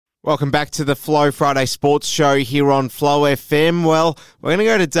Welcome back to the Flow Friday Sports Show here on Flow FM. Well, we're going to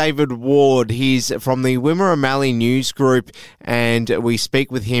go to David Ward. He's from the Wimmera Mallee News Group, and we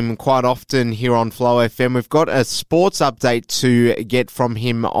speak with him quite often here on Flow FM. We've got a sports update to get from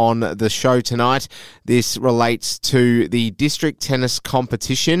him on the show tonight. This relates to the district tennis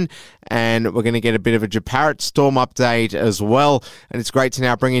competition, and we're going to get a bit of a Jeparit Storm update as well. And it's great to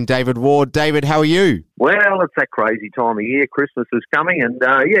now bring in David Ward. David, how are you? Well, it's that crazy time of year. Christmas is coming, and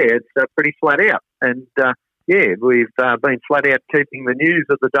it's pretty flat out. And we've been flat out keeping the news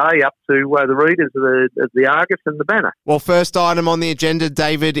of the day up to the readers of the Argus and the Banner. Well, first item on the agenda,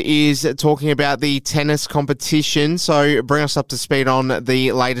 David, is talking about the tennis competition. So bring us up to speed on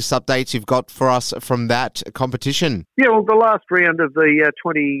the latest updates you've got for us from that competition. Yeah, well, the last round of the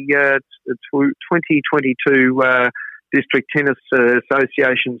 2022 District Tennis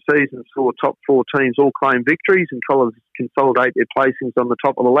Association season saw top four teams all claim victories and consolidate their placings on the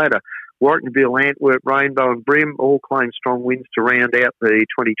top of the ladder. Warrnambool, Antwerp, Rainbow and Brim all claim strong wins to round out the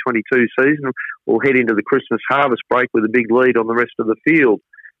 2022 season. We'll head into the Christmas harvest break with a big lead on the rest of the field.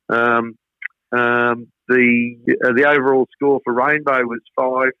 The overall score for Rainbow was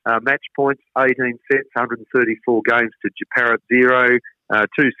 5 match points, 18 sets, 134 games to Jeparit 0,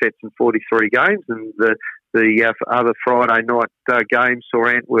 2 sets and 43 games. And the other Friday night game saw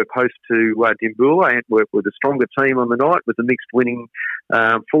Antwerp host to Dimboola. Antwerp were the stronger team on the night with the mixed winning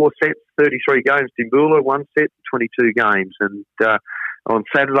 4 sets, 33 games. Dimboola 1 set, 22 games. And on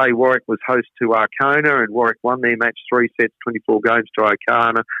Saturday, Warwick was host to Arkona, and Warwick won their match 3 sets, 24 games to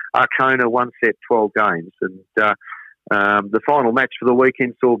Arkona. Arkona 1 set, 12 games. And the final match for the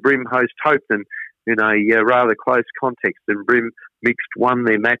weekend saw Brim host Hopeton in a rather close context, and Brim mixed won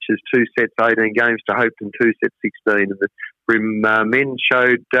their matches 2 sets, 18 games to Hopeton, 2 sets, 16. And the Brim men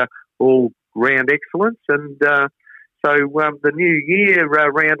showed all round excellence, and so the new year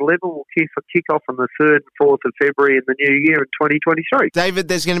round 11 will kick off on the 3rd and 4th of February in the new year in 2023. David,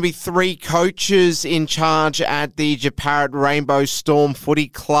 there's going to be 3 coaches in charge at the Jeparit Rainbow Storm Footy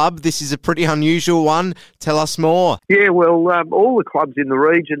Club. This is a pretty unusual one. Tell us more. Yeah, well, all the clubs in the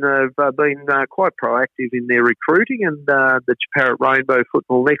region have been quite proactive in their recruiting, and the Jeparit Rainbow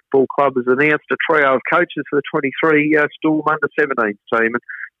Football Netball Club has announced a trio of coaches for the 23 Storm under-17 team. And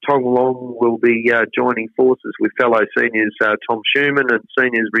Tong Long will be joining forces with fellow seniors Tom Schumann and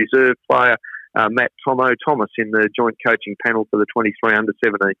seniors reserve player Matt Thomas in the joint coaching panel for the 23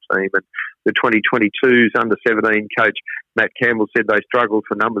 under-17 team. And the 2022's under-17 coach Matt Campbell said they struggled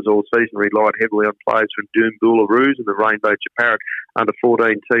for numbers all season, relied heavily on players from Dimboola and the Rainbow Jeparit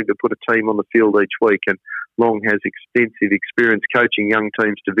under-14 team to put a team on the field each week. And Long has extensive experience coaching young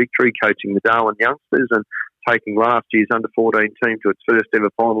teams to victory, coaching the Darwin youngsters, and taking last year's under-14 team to its first ever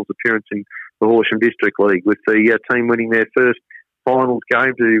finals appearance in the Horsham District League, with the team winning their first finals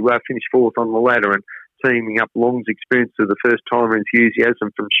game to finish 4th on the ladder, and teaming up Long's experience to the first-timer enthusiasm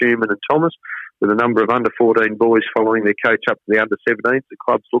from Schumann and Thomas. With a number of under-14 boys following their coach up to the under-17s, the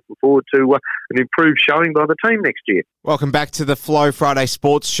club's looking forward to an improved showing by the team next year. Welcome back to the Flow Friday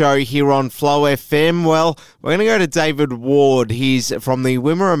Sports Show here on Flow FM. Well, we're going to go to David Ward. He's from the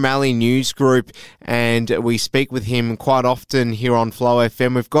Wimmera Mallee News Group, and we speak with him quite often here on Flow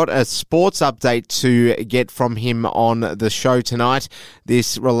FM. We've got a sports update to get from him on the show tonight.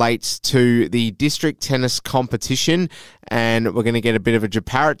 This relates to the district tennis competition, and we're going to get a bit of a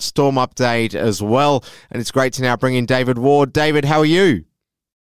Jeparit Storm update as well. And it's great to now bring in David Ward. David, how are you?